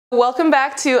Welcome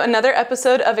back to another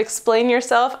episode of Explain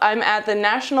Yourself. I'm at the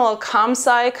National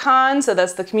ComSci-Con, so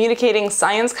that's the Communicating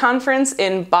Science Conference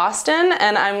in Boston,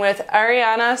 and I'm with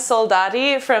Arianna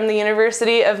Soldati from the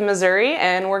University of Missouri,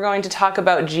 and we're going to talk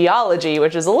about geology,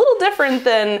 which is a little different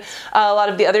than a lot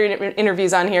of the other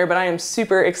interviews on here, but I am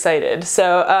super excited.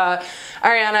 So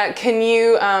Arianna, can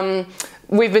you,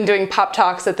 we've been doing pop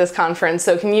talks at this conference,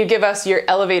 so can you give us your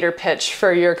elevator pitch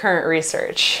for your current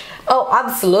research? Oh,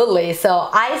 absolutely. So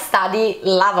I study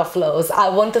lava flows. I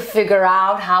want to figure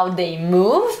out how they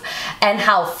move and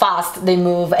how fast they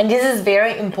move. And this is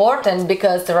very important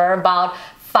because there are about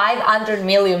 500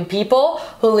 million people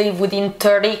who live within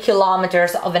 30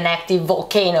 kilometers of an active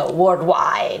volcano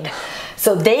worldwide.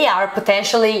 So they are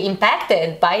potentially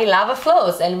impacted by lava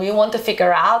flows, and we want to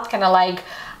figure out kind of like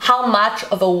how much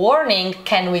of a warning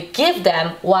can we give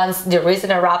them once there is an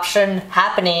eruption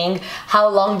happening? How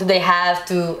long do they have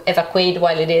to evacuate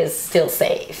while it is still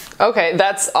safe? Okay,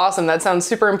 that's awesome. That sounds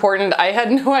super important. I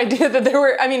had no idea that there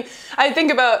were, I mean, I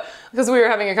think about, because we were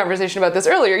having a conversation about this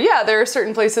earlier, yeah, there are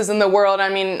certain places in the world, I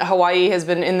mean, Hawaii has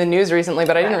been in the news recently,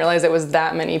 but I didn't realize it was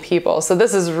that many people. So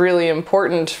this is really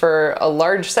important for a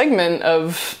large segment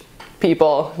of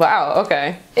people. Wow,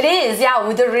 okay. It is, yeah,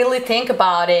 we don't really think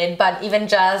about it, but even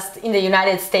just in the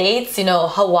United States, you know,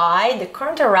 Hawaii, the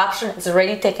current eruption has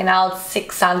already taken out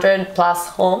 600 plus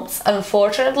homes,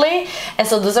 unfortunately. And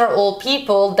so those are all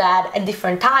people that at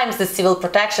different times the civil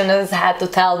protection has had to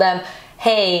tell them,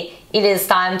 hey, it is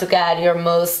time to get your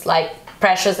most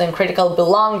precious and critical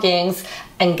belongings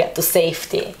and get to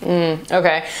safety.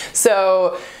 Okay,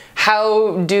 so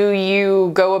how do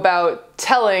you go about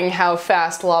telling how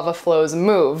fast lava flows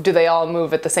move? Do they all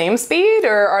move at the same speed,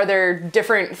 or are there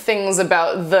different things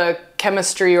about the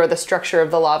chemistry or the structure of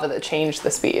the lava that change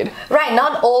the speed? Right,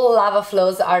 not all lava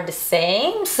flows are the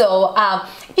same. So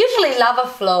usually lava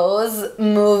flows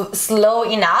move slow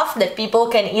enough that people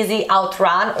can easily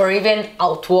outrun or even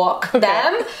outwalk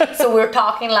them. So we're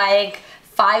talking like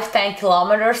 5-10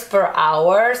 kilometers per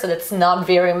hour, so that's not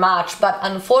very much, but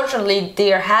unfortunately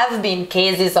there have been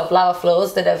cases of lava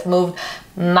flows that have moved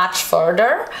much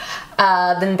further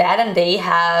than that, and they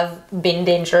have been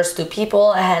dangerous to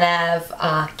people and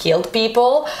have killed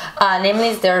people.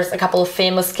 Namely, there's a couple of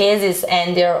famous cases,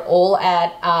 and they're all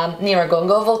at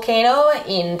Nyiragongo volcano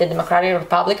in the Democratic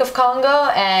Republic of Congo,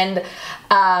 and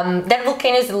that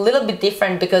volcano is a little bit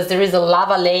different because there is a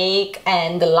lava lake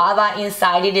and the lava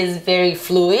inside it is very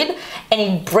fluid, and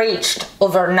it breached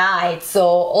overnight. So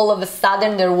all of a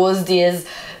sudden there was this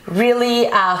really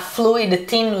fluid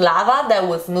thin lava that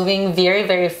was moving very,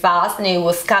 very fast, and it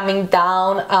was coming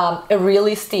down a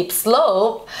really steep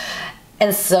slope,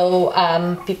 and so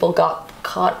people got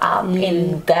caught up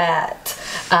in that.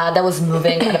 That was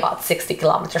moving at about 60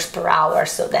 kilometers per hour,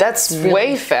 so that's really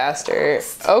way faster.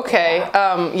 Fast. Okay,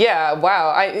 yeah, wow.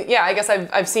 I guess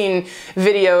I've seen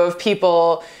video of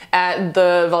people at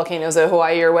the volcanoes of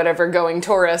Hawaii or whatever going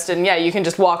tourist, and yeah, you can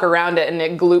just walk around it and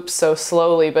it gloops so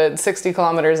slowly, but 60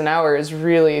 kilometers an hour is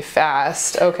really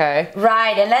fast. Okay.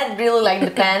 Right, and that really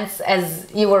depends, as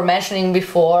you were mentioning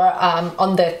before,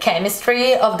 on the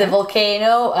chemistry of the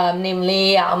volcano,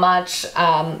 namely how much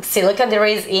silica there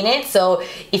is in it. So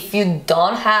if you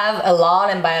don't have a lot,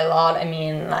 and by a lot I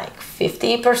mean like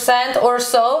 50% or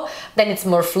so, then it's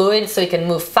more fluid, so you can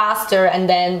move faster, and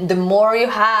then the more you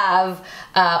have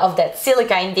of that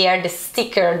silica in there, the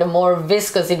thicker, the more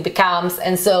viscous it becomes,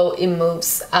 and so it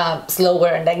moves slower,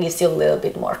 and that gives you a little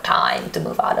bit more time to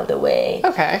move out of the way.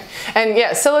 Okay, and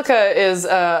yeah, silica is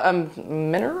a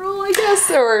mineral, I guess,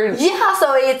 or? Yeah,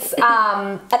 so it's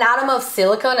an atom of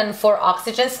silicon and 4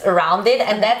 oxygens around it,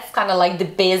 and that's kind of like the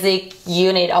basic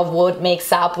unit of what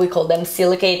makes up, we call them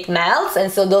silicate melts,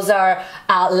 and so those are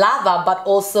lava, but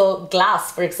also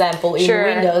glass, for example, in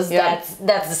windows. Yep.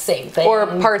 That's the same thing. Or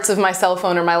parts of my cell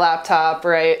phone or my laptop,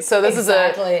 right? So this is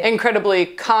an incredibly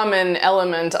common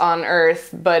element on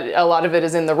Earth, but a lot of it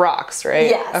is in the rocks,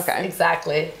 right? Yes,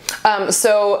 exactly.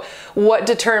 So what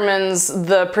determines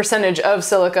the percentage of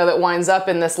silica that winds up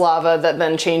in this lava that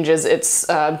then changes its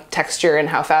texture and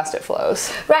how fast it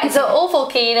flows? Right, so all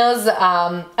volcanoes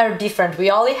are different.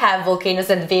 We only have volcanoes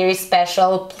at very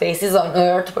special places on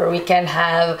Earth where we can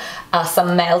have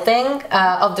some melting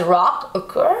of the rock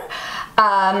occur.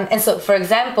 And so, for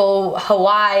example,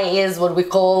 Hawaii is what we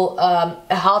call a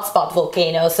hotspot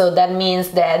volcano. So that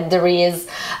means that there is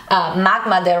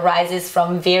magma that rises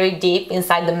from very deep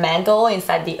inside the mantle,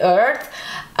 inside the earth. Earth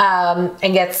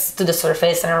and gets to the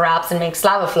surface and erupts and makes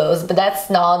lava flows. But that's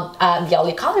not the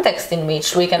only context in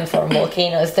which we can form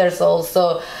volcanoes. There's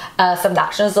also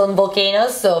subduction zone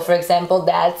volcanoes. So for example,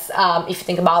 that's if you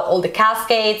think about all the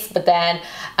Cascades, but then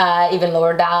even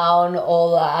lower down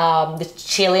all the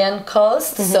Chilean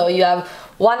coast. So you have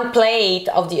one plate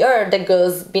of the Earth that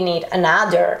goes beneath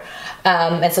another,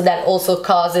 and so that also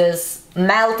causes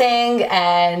melting,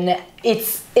 and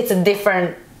it's a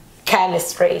different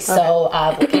chemistry. So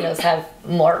volcanoes have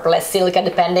more or less silica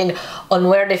depending on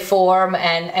where they form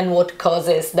and what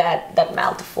causes that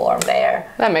melt to form there.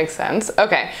 That makes sense.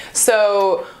 Okay,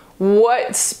 so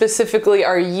what specifically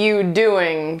are you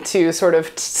doing to sort of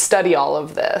study all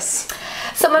of this?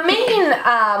 So my main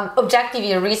objective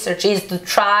in research is to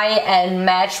try and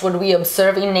match what we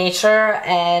observe in nature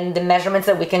and the measurements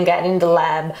that we can get in the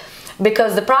lab.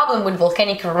 Because the problem with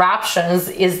volcanic eruptions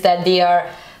is that they are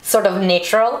sort of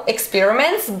natural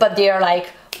experiments, but they are like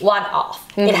one-off.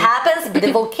 It happens, but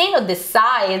the volcano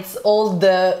decides all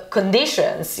the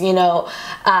conditions, you know.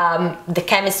 The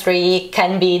chemistry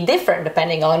can be different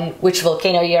depending on which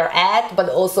volcano you're at, but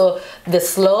also the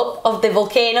slope of the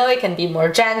volcano, it can be more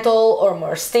gentle or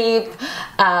more steep.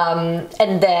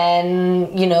 And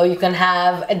then, you know, you can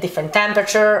have a different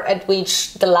temperature at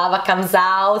which the lava comes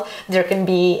out. There can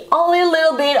be only a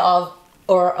little bit of,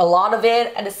 or a lot of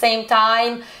it at the same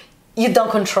time. You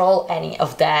don't control any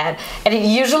of that, and it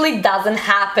usually doesn't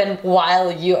happen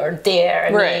while you're there.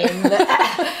 Right.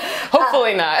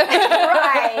 Hopefully not.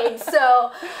 Right.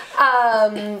 So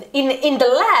in the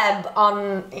lab,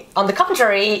 on the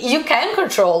contrary, you can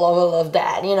control all of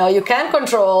that. You know, you can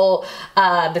control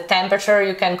the temperature,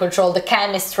 you can control the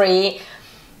chemistry,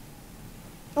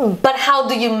 but how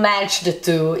do you match the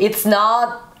two? It's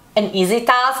not an easy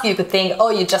task. You could think, oh,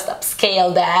 you just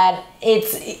upscale that.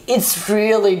 It's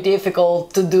really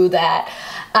difficult to do that.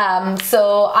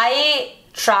 So I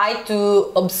try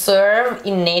to observe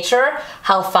in nature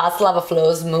how fast lava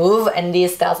flows move, and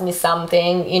this tells me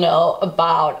something, you know,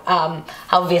 about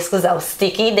how viscous, how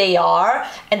sticky they are.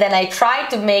 And then I try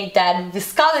to make that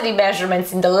viscosity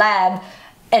measurements in the lab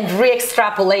and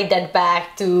re-extrapolate that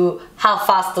back to how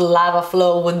fast the lava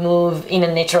flow would move in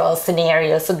a natural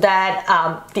scenario. So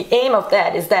that the aim of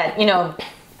that is that, you know,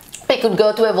 we could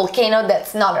go to a volcano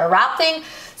that's not erupting,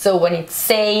 so when it's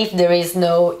safe, there is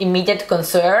no immediate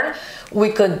concern.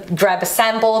 We could grab a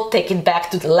sample, take it back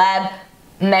to the lab,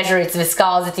 measure its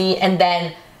viscosity, and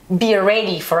then be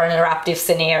ready for an eruptive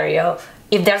scenario.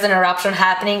 If there's an eruption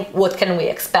happening, what can we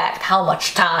expect? How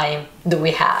much time do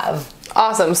we have?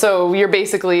 Awesome. So you're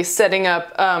basically setting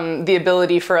up the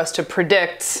ability for us to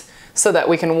predict so that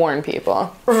we can warn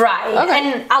people. Right. Okay.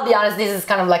 And I'll be honest, this is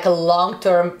kind of like a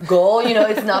long-term goal. You know,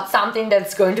 it's not something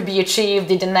that's going to be achieved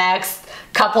in the next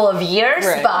couple of years,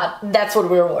 right, but that's what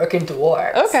we're working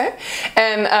towards. Okay.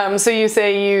 And so you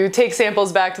say you take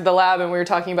samples back to the lab, and we were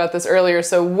talking about this earlier.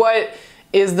 So what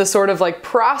is the sort of like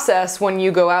process when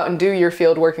you go out and do your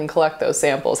field work and collect those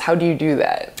samples? How do you do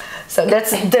that? So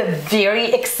that's the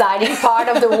very exciting part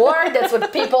of the work. That's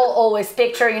what people always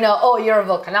picture, you know, oh, you're a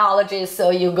volcanologist, so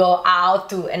you go out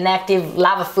to an active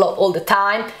lava flow all the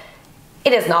time.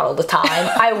 It is not all the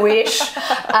time. I wish.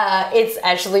 It's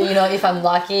actually, you know, if I'm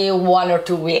lucky, 1 or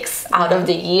 2 weeks out of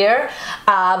the year.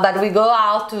 But we go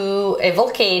out to a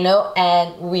volcano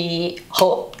and we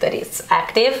hope that it's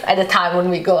active at the time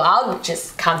when we go out, which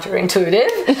is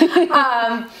counterintuitive.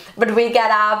 But we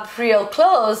get up real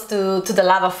close to the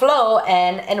lava flow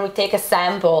and we take a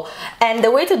sample. And the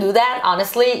way to do that,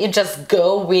 honestly, you just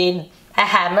go with a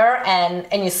hammer and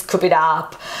you scoop it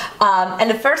up. And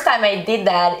the first time I did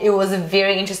that, it was a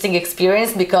very interesting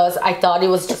experience because I thought it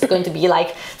was just going to be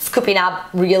like scooping up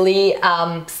really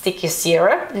sticky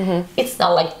syrup. It's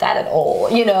not like that at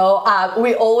all. You know,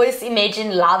 we always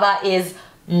imagine lava is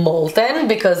molten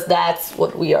because that's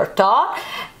what we are taught.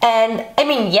 And I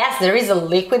mean, yes, there is a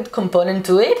liquid component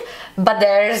to it, but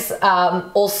there's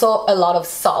also a lot of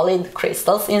solid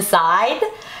crystals inside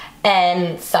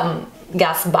and some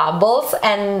gas bubbles,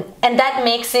 and that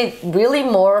makes it really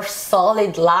more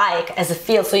solid-like as a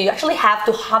feel. So you actually have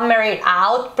to hammer it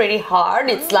out pretty hard.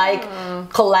 It's like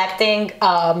collecting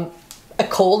a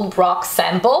cold rock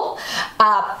sample,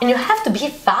 and you have to be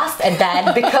fast at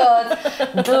that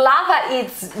because the lava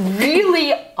is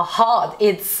really hot.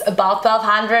 It's about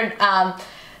 1200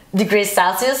 degrees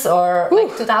Celsius, or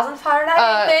like 2000 Fahrenheit,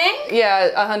 I think.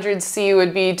 Yeah, 100 C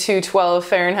would be 212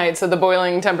 Fahrenheit, so the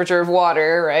boiling temperature of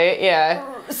water, right? Yeah.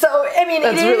 So, I mean,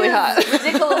 That's really hot.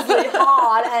 ridiculously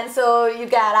hot, and so you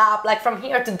get up like from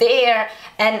here to there,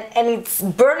 and it's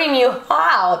burning you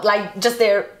out, like just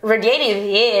the radiative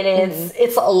heat.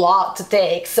 It's a lot to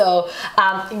take. So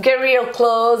you get real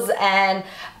close, and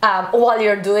while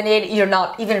you're doing it, you're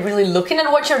not even really looking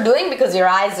at what you're doing because your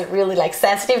eyes are really like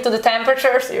sensitive to the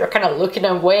temperature, so you're kind of looking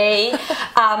away.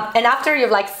 And after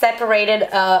you've like separated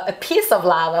a piece of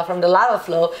lava from the lava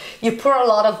flow, you pour a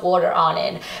lot of water on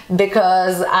it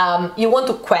because you want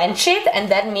to quench it, and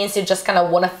that means you just kind of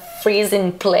want to freeze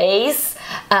in place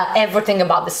everything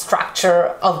about the structure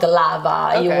of the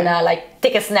lava. Okay. You want to like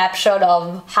take a snapshot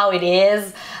of how it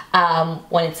is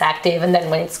when it's active, and then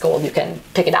when it's cold you can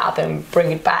pick it up and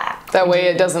bring it back. That way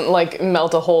it doesn't like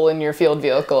melt a hole in your field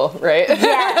vehicle, right?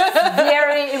 Yes,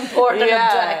 very important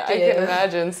objective. I can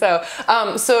imagine. So,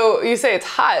 so you say it's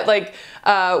hot. Like,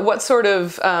 what sort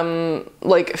of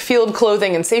like field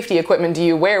clothing and safety equipment do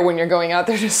you wear when you're going out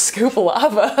there to scoop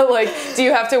lava? Like, do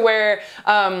you have to wear?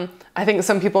 I think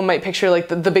some people might picture like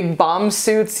the big bomb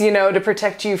suits, you know, to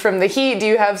protect you from the heat. Do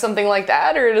you have something like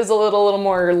that, or it is a little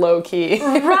more low key?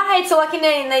 Right. So like in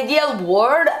an ideal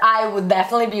world, I would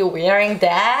definitely be wearing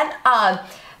that.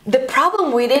 The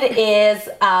problem with it is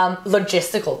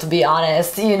logistical, to be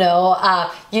honest. You know,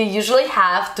 you usually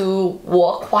have to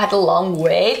walk quite a long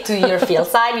way to your field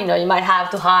site. You know, you might have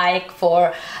to hike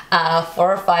for 4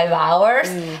 or 5 hours,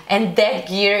 and that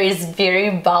gear is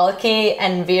very bulky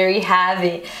and very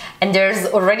heavy. And there's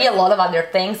already a lot of other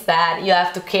things that you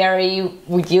have to carry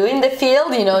with you in the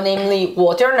field, you know, namely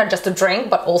water, not just to drink,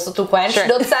 but also to quench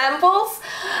those samples.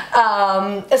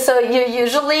 So you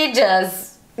usually just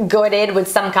go at it with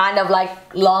some kind of like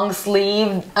long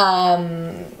sleeve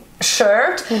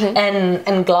shirt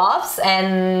and gloves,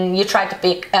 and you try to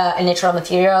pick a natural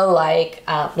material like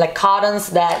cottons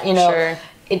that, you know,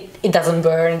 it doesn't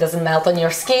burn, it doesn't melt on your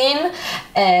skin,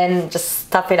 and just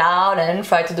stuff it out and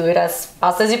try to do it as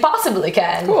fast as you possibly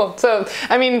can. Cool. So,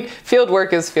 I mean, field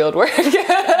work is field work.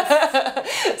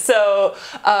 So,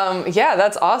 yeah,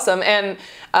 that's awesome. And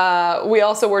we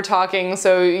also were talking,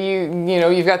 so you know,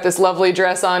 you've got this lovely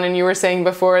dress on, and you were saying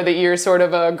before that you're sort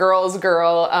of a girl's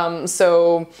girl.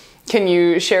 So can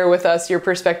you share with us your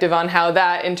perspective on how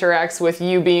that interacts with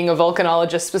you being a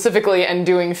volcanologist specifically and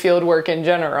doing field work in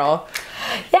general?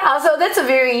 Yeah, so that's a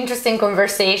very interesting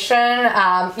conversation.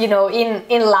 You know,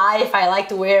 in life, I like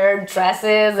to wear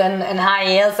dresses and high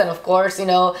heels, and of course, you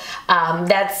know,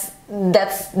 that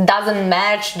doesn't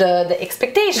match the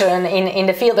expectation in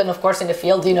the field. And of course, in the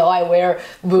field, you know, I wear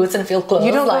boots and field clothes.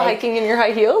 You don't go hiking in your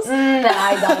high heels? No,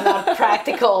 I don't. Not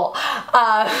practical.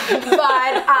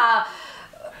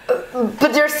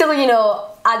 But there's still, you know,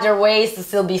 other ways to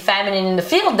still be feminine in the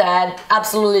field that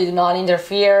absolutely do not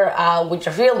interfere with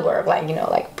your field work, like, you know,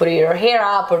 like putting your hair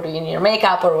up or doing your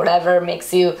makeup or whatever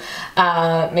makes you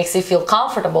feel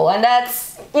comfortable. And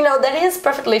that's, you know, that is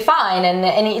perfectly fine,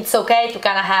 and it's okay to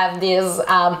kind of have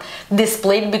this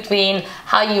split between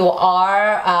how you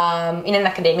are in an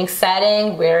academic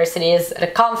setting, whereas it is at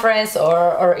a conference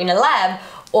or in a lab,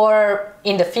 or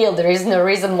in the field. There is no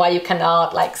reason why you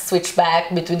cannot like switch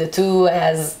back between the two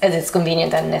as it's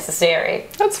convenient and necessary.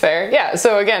 That's fair. Yeah.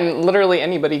 So again, literally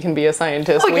anybody can be a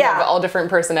scientist. We have all different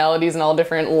personalities and all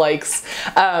different likes.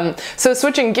 So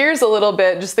switching gears a little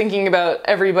bit, just thinking about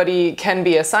everybody can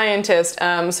be a scientist.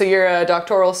 So you're a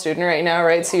doctoral student right now,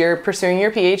 right? So you're pursuing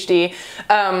your PhD.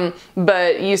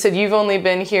 But you said you've only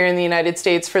been here in the United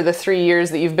States for the 3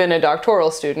 years that you've been a doctoral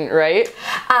student, right?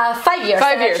 5 years.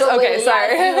 5 years. Actually, okay.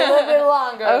 Sorry. A little bit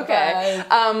longer. Okay.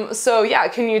 So yeah,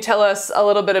 can you tell us a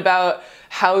little bit about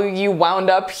how you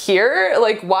wound up here?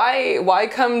 Like, why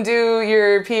come do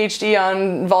your PhD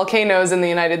on volcanoes in the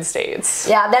United States?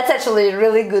 Yeah, that's actually a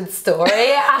really good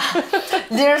story.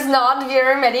 There's not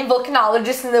very many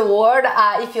volcanologists in the world.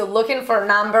 If you're looking for a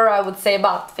number, I would say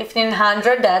about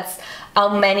 1,500. That's how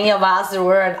many of us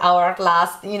were at our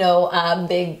last, you know,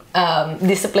 big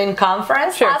discipline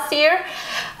conference last year.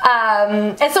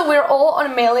 And so we're all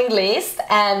on a mailing list,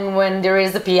 and when there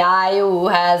is a PI who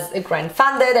has a grant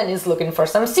funded and is looking for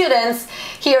some students,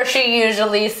 he or she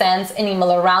usually sends an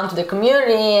email around to the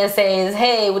community and says,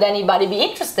 hey, would anybody be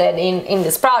interested in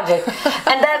this project?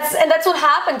 and that's what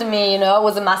happened to me. You know, I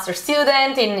was a master's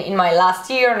student in my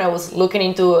last year, and I was looking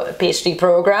into a PhD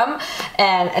program,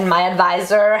 and my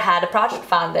advisor had a project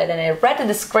funded, and I read the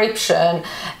description,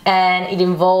 and it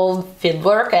involved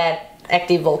fieldwork at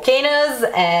active volcanoes,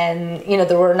 and you know,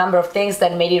 there were a number of things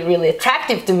that made it really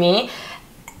attractive to me,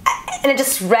 and I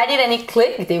just read it and it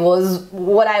clicked. It was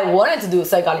what I wanted to do,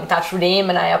 so I got in touch with him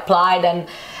and I applied and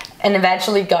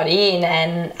eventually got in.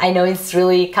 And I know it's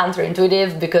really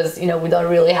counterintuitive because, you know, we don't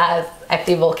really have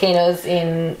active volcanoes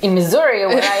in Missouri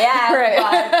where I am,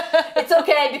 Right. but it's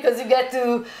okay because you get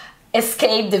to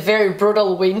escape the very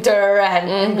brutal winter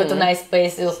and go to nice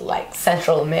places like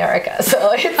Central America,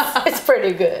 so it's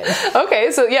pretty good. Okay,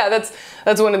 so yeah,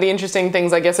 that's one of the interesting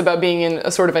things, I guess, about being in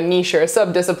a sort of a niche or a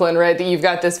sub-discipline, right? That you've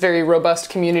got this very robust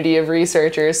community of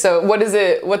researchers. So what's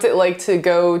it like to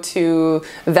go to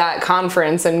that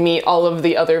conference and meet all of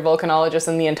the other volcanologists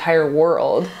in the entire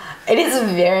world? It is a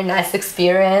very nice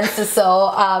experience.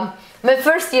 So my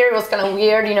first year was kind of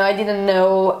weird, I didn't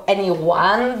know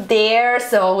anyone there,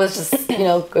 so I was just,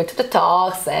 going to the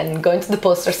talks and going to the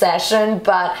poster session,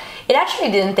 but it actually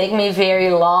didn't take me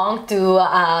very long to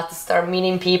start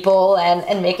meeting people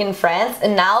and making friends,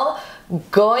 and now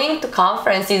going to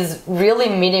conference is really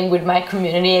meeting with my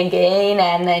community again,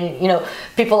 and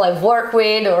people I've worked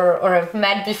with or I've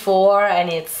met before, and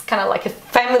it's kind of like a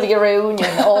family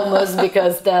reunion almost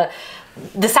because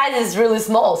the size is really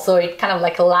small, so it kind of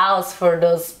like allows for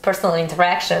those personal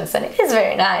interactions, and it is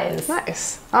very nice.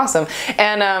 Nice. Awesome.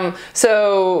 And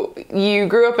so you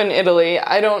grew up in Italy.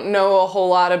 I don't know a whole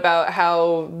lot about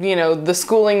how, the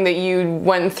schooling that you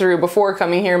went through before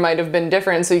coming here might have been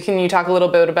different. So can you talk a little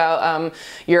bit about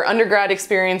your undergrad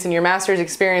experience and your master's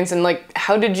experience, and like,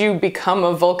 how did you become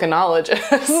a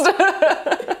volcanologist?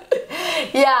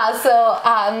 Yeah, so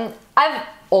I've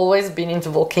always been into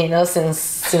volcanoes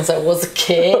since I was a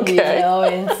kid.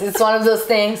 Okay. It's one of those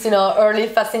things, early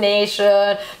fascination.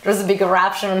 There was a big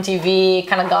eruption on TV,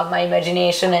 kind of got my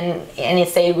imagination, and it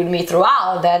stayed with me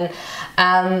throughout.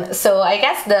 And so I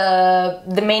guess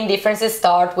the main differences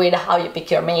start with how you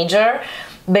pick your major,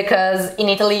 because in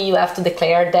Italy you have to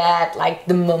declare that like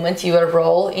the moment you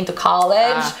enroll into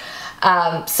college.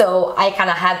 So I kind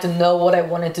of had to know what I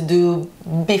wanted to do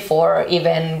before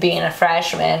even being a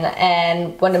freshman,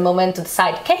 and when the moment to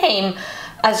decide came,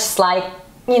 I was just like,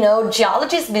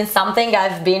 geology has been something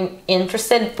I've been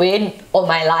interested with all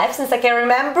my life since I can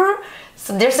remember,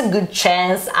 so there's a good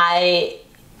chance I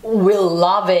will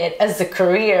love it as a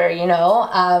career,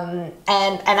 and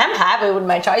I'm happy with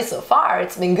my choice so far.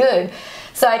 It's been good.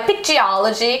 So I picked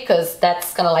geology because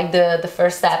that's kind of like the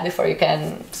first step before you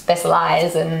can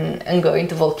specialize and go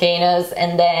into volcanoes.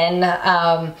 And then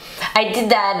I did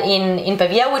that in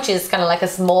Pavia, which is kind of like a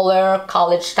smaller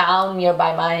college town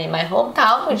nearby my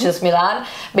hometown, which is Milan,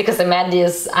 because I met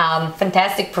this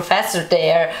fantastic professor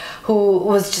there who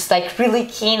was just like really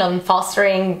keen on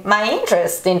fostering my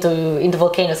interest into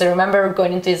volcanoes. I remember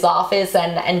going into his office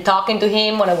and talking to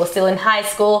him when I was still in high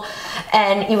school,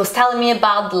 and he was telling me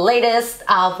about the latest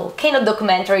volcano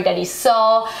documentary that he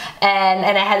saw,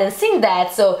 and I hadn't seen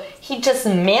that, so he just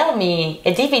mailed me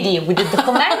a DVD with the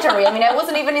documentary. I mean, I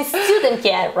wasn't even a student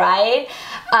yet, right?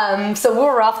 So we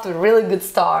were off to a really good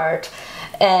start.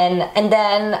 And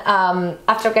then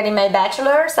after getting my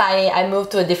bachelor's, I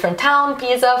moved to a different town,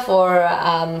 Pisa, for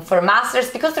a master's,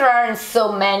 because there aren't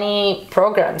so many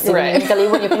programs in Italy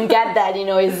when you can get that.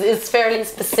 It's fairly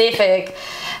specific.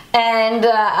 And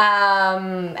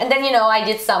then I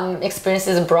did some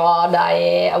experiences abroad.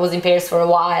 I was in Paris for a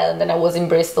while, and then I was in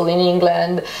Bristol in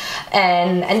England,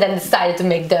 and then decided to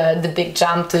make the big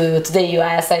jump to the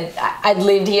US. I'd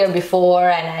lived here before,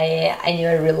 and I knew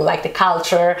I really liked the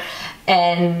culture,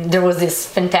 and there was this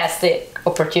fantastic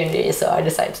opportunity, so I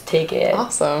decided to take it.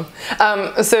 Awesome.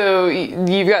 So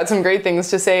you've got some great things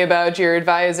to say about your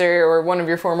advisor, or one of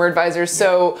your former advisors.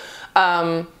 So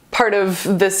part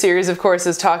of this series, of course,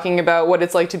 is talking about what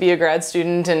it's like to be a grad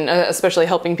student, and especially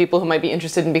helping people who might be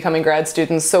interested in becoming grad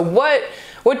students. So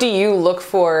what do you look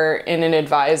for in an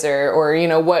advisor, or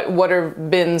what have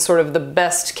been sort of the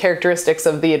best characteristics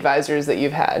of the advisors that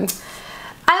you've had?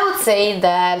 I would say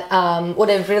that what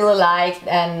I've really liked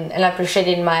and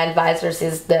appreciated in my advisors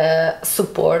is the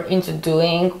support into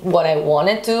doing what I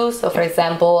wanted to. So for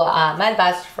example, my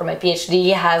advisor for my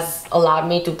PhD has allowed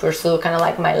me to pursue kind of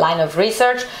like my line of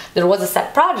research. There was a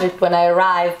set project when I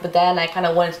arrived, but then I kind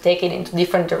of wanted to take it into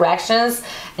different directions,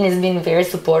 and he's been very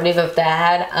supportive of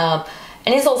that.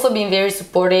 And he's also been very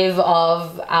supportive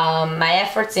of my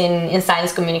efforts in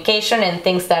science communication and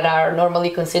things that are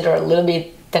normally considered a little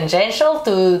bit tangential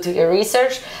to your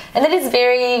research, and that is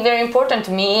very, very important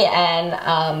to me,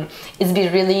 and it's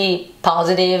been really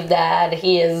positive that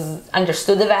he has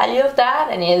understood the value of that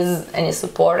and is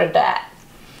supported that.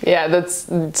 Yeah,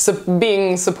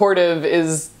 being supportive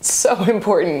is so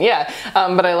important. Yeah,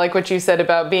 but I like what you said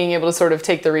about being able to sort of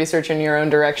take the research in your own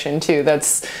direction too.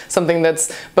 That's something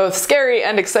that's both scary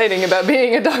and exciting about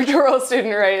being a doctoral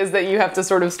student, right? Is that you have to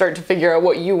sort of start to figure out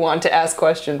what you want to ask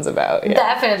questions about. Yeah.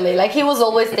 Definitely. Like, he was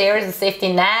always there as a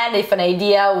safety net. If an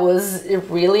idea was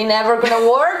really never gonna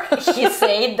work, he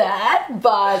said that,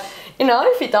 but you know,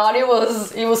 if he thought it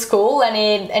was cool and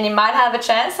he might have a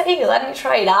chance, hey, let me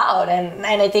try it out. And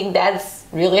I think that's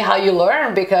really how you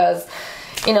learn, because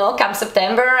you know, come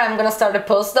September, I'm gonna start a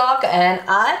postdoc and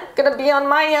I'm gonna be on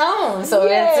my own. So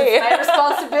it's my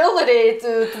responsibility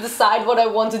to decide what I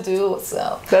want to do.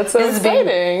 So that's so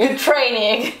exciting. Good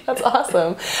training. That's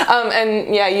awesome.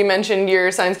 And yeah, you mentioned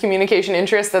your science communication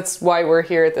interest. That's why we're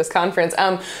here at this conference.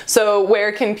 So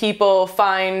where can people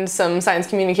find some science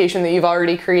communication that you've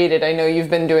already created? I know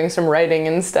you've been doing some writing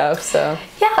and stuff. So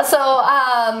yeah. So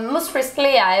most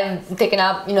recently, I've taken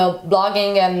up, you know,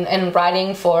 blogging and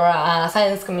writing for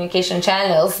science communication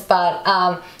channels, but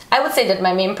I would say that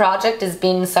my main project has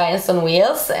been Science on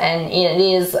Wheels, and it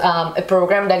is a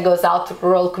program that goes out to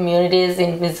rural communities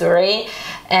in Missouri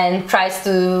and tries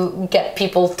to get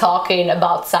people talking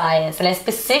about science. And I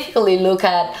specifically look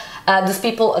at those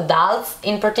people, adults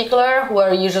in particular, who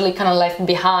are usually kind of left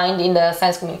behind in the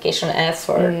science communication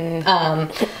effort.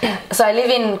 So I live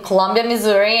in Columbia,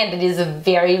 Missouri, and it is a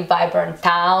very vibrant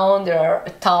town. There are a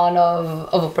ton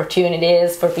of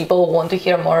opportunities for people who want to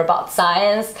hear more about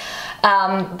science.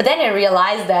 But then I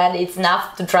realized that it's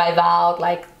enough to drive out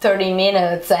like 30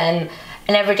 minutes and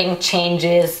everything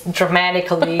changes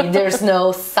dramatically. There's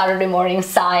no Saturday morning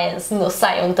science, no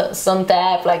science on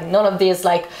tap, like none of these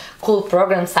like cool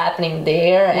programs happening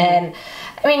there. And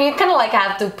I mean, you kind of like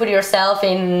have to put yourself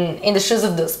in the shoes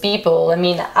of those people. I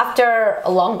mean, after a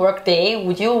long work day,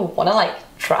 would you want to like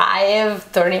drive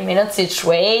 30 minutes each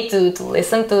way to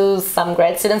listen to some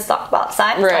grad students talk about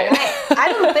science? Right.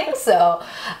 I don't think so.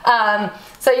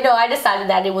 So, you know, I decided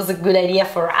that it was a good idea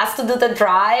for us to do the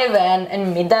drive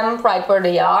and meet them right where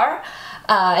they are.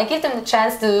 And give them the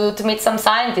chance to meet some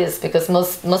scientists, because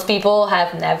most people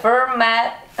have never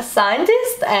met a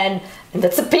scientist, and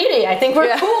that's a pity. I think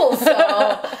we're cool.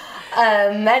 So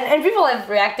and people have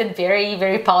reacted very,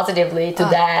 very positively to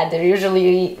that. They're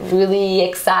usually really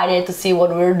excited to see what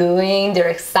we're doing. They're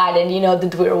excited, you know,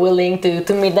 that we're willing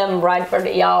to meet them right where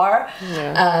they are.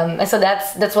 And so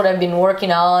that's what I've been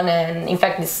working on. And in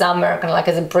fact, this summer, kind of like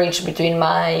as a bridge between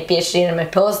my PhD and my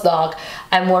postdoc,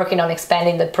 I'm working on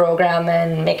expanding the program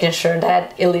and making sure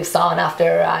that it lives on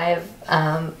after I've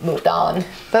moved on.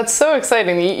 That's so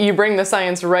exciting. You bring the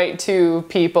science right to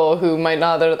people who might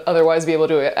not otherwise be able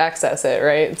to access it,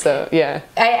 right? So yeah.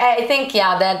 I think,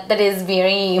 yeah, that is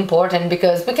very important,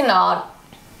 because we cannot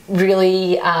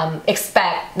really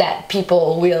expect that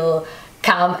people will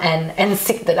come and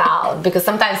seek that out, because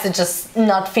sometimes it's just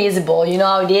not feasible. You know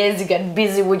how it is, you get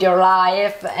busy with your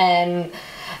life, and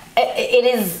it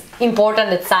is important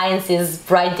that science is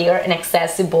right there and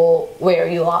accessible where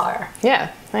you are.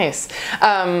 Yeah, nice.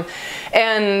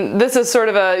 And this is sort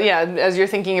of a, yeah, as you're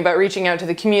thinking about reaching out to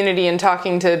the community and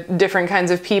talking to different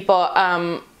kinds of people,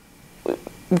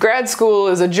 grad school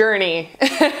is a journey.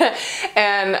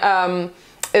 And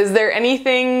is there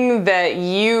anything that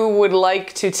you would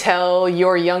like to tell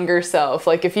your younger self?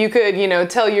 Like if you could, you know,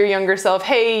 tell your younger self,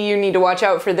 hey, you need to watch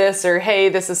out for this, or hey,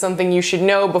 this is something you should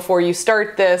know before you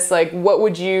start this. Like what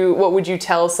would you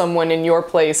tell someone in your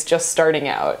place just starting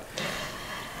out?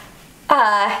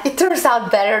 It turns out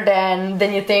better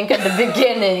than you think at the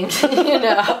beginning, you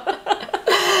know.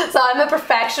 So I'm a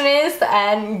perfectionist,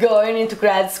 and going into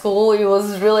grad school, it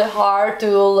was really hard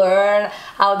to learn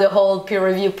how the whole peer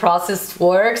review process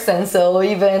works. And so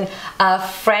even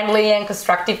friendly and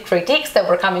constructive critiques that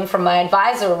were coming from my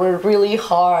advisor were really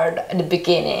hard at the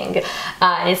beginning.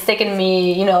 And it's taken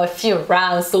me, you know, a few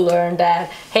rounds to learn that,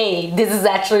 hey, this is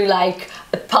actually like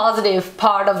a positive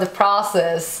part of the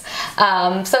process.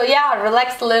 So yeah,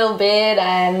 relax a little bit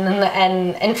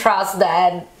and trust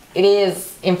that it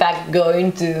is in fact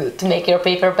going to make your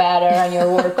paper better and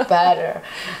your work better.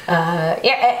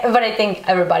 Yeah, but I think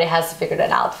everybody has to figure that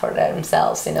out for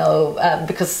themselves, you know,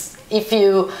 because if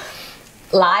you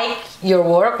like your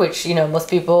work, which, you know, most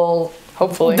people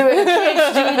hopefully doing a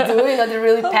PhD do, you know, they're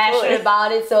really passionate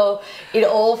about it, so it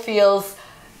all feels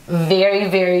very,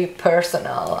 very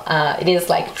personal. It is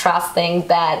like trusting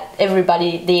that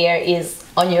everybody there is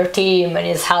on your team and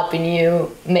is helping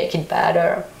you make it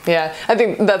better. Yeah, I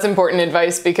think that's important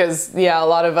advice, because yeah, a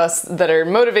lot of us that are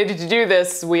motivated to do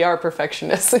this, we are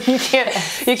perfectionists. You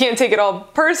can't take it all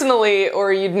personally,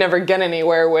 or you'd never get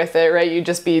anywhere with it, right? You'd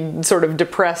just be sort of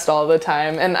depressed all the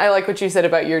time. And I like what you said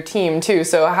about your team too.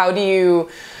 So how do you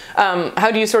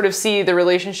sort of see the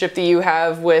relationship that you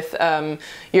have with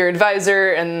your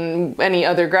advisor and any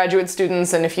other graduate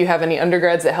students, and if you have any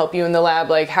undergrads that help you in the lab,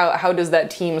 like how does that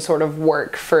team sort of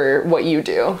work for what you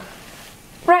do?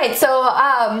 Right, so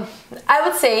I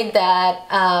would say that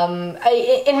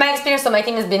in my experience, so my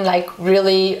team has been like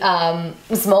really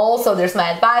small. So there's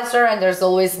my advisor, and there's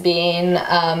always been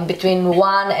between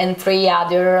 1 and 3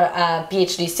 other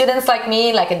PhD students like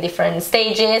me, like at different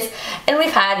stages. And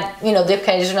we've had, you know, the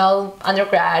occasional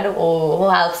undergrad who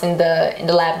helps in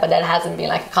the lab, but that hasn't been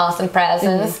like a constant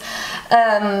presence.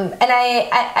 And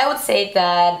I would say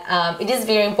that it is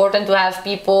very important to have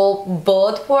people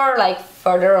both who are like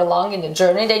further along in the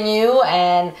journey than you,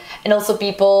 and also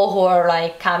people who are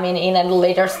like coming in at a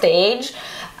later stage,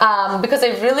 because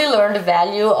I've really learned the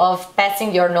value of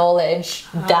passing your knowledge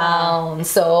down.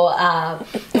 So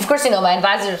of course, you know, my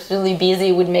advisor is really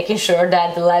busy with making sure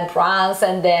that the lab runs,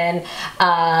 and then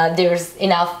there's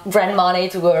enough grant money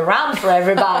to go around for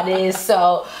everybody.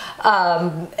 So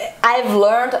I've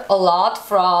learned a lot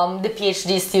from the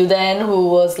PhD student who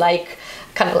was like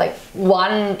kind of like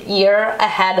 1 year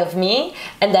ahead of me,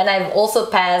 and then I've also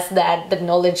passed that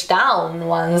knowledge down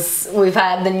once we've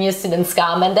had the new students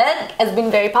come, and that has been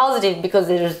very positive because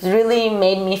it has really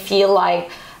made me feel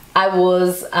like I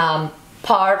was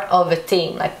part of a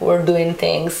team, like we're doing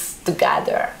things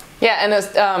together. Yeah, and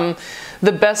it's,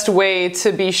 the best way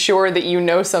to be sure that you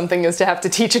know something is to have to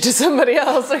teach it to somebody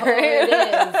else, right? Oh, it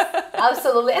is.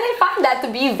 Absolutely. And I find that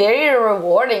to be very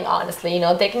rewarding, honestly, you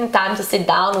know, taking time to sit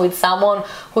down with someone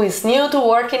who is new to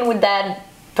working with that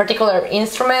particular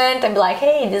instrument and be like,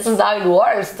 hey, this is how it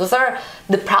works. Those are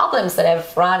the problems that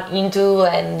I've run into,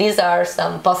 and these are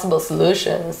some possible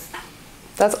solutions.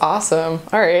 That's awesome.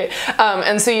 All right.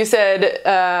 And so you said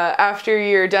after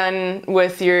you're done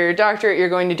with your doctorate, you're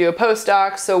going to do a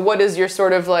postdoc. So what is your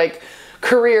sort of like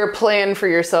career plan for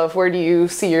yourself? Where do you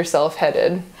see yourself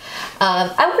headed?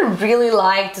 I would really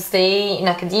like to stay in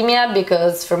academia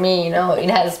because for me, you know, it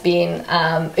has been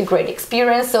a great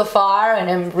experience so far, and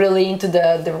I'm really into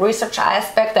the research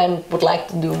aspect and would like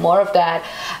to do more of that.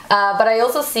 But I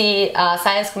also see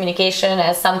science communication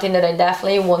as something that I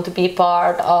definitely want to be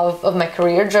part of my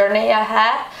career journey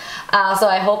ahead. So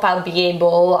I hope I'll be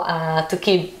able to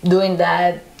keep doing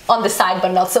that on the side,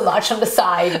 but not so much on the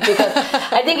side, because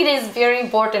I think it is very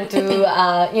important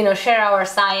to you know, share our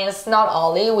science not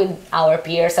only with our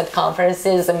peers at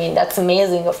conferences. I mean, that's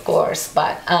amazing, of course,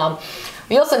 but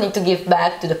we also need to give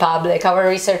back to the public. Our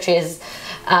research is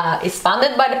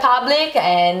funded by the public,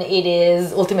 and it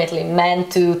is ultimately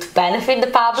meant to benefit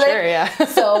the public. Sure, yeah.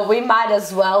 So we might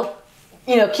as well,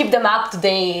 you know, keep them up to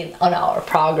date on our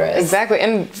progress. Exactly,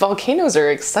 and volcanoes are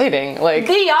exciting. Like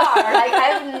they are. Like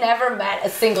I've never met a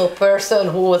single person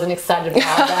who wasn't excited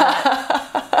about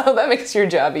that. Oh, that makes your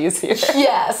job easier.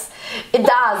 Yes, it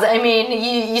does. I mean,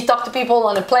 you talk to people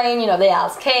on a plane, you know, they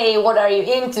ask, hey, what are you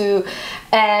into?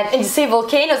 And you say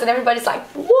volcanoes, and everybody's like,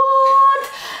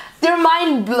 what? They're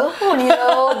mind blown, you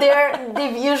know.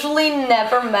 They've usually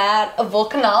never met a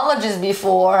volcanologist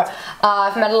before.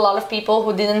 I've met a lot of people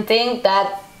who didn't think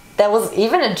that was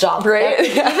even a job, right?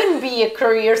 That could even be a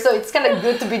career. So it's kind of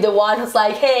good to be the one who's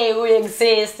like, hey, we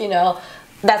exist, you know.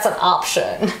 That's an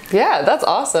option. Yeah, that's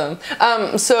awesome.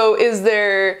 So is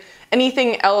there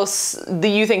anything else that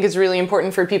you think is really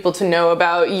important for people to know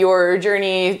about your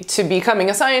journey to becoming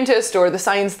a scientist, or the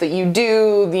science that you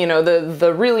do, you know,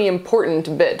 the really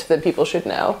important bit that people should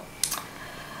know?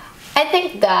 I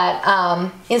think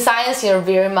that in science you're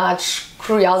very much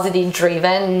curiosity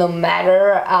driven, no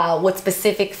matter what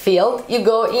specific field you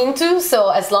go into. So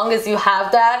as long as you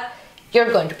have that,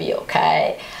 you're going to be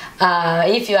okay.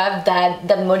 If you have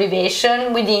that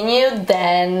motivation within you,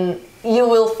 then you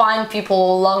will find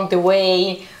people along the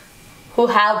way who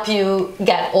help you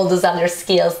get all those other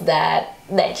skills that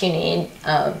you need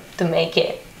to make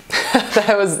it.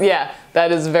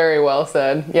 That is very well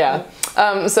said. Yeah.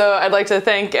 So I'd like to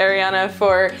thank Arianna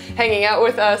for hanging out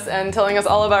with us and telling us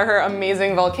all about her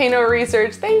amazing volcano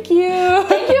research. Thank you.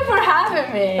 Thank you for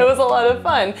having me. It was a lot of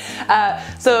fun.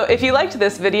 So if you liked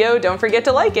this video, don't forget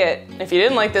to like it. If you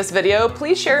didn't like this video,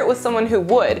 please share it with someone who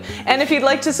would. And if you'd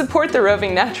like to support the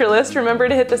Roving Naturalist, remember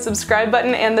to hit the subscribe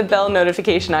button and the bell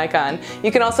notification icon.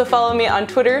 You can also follow me on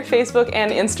Twitter, Facebook,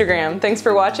 and Instagram. Thanks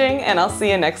for watching, and I'll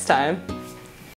see you next time.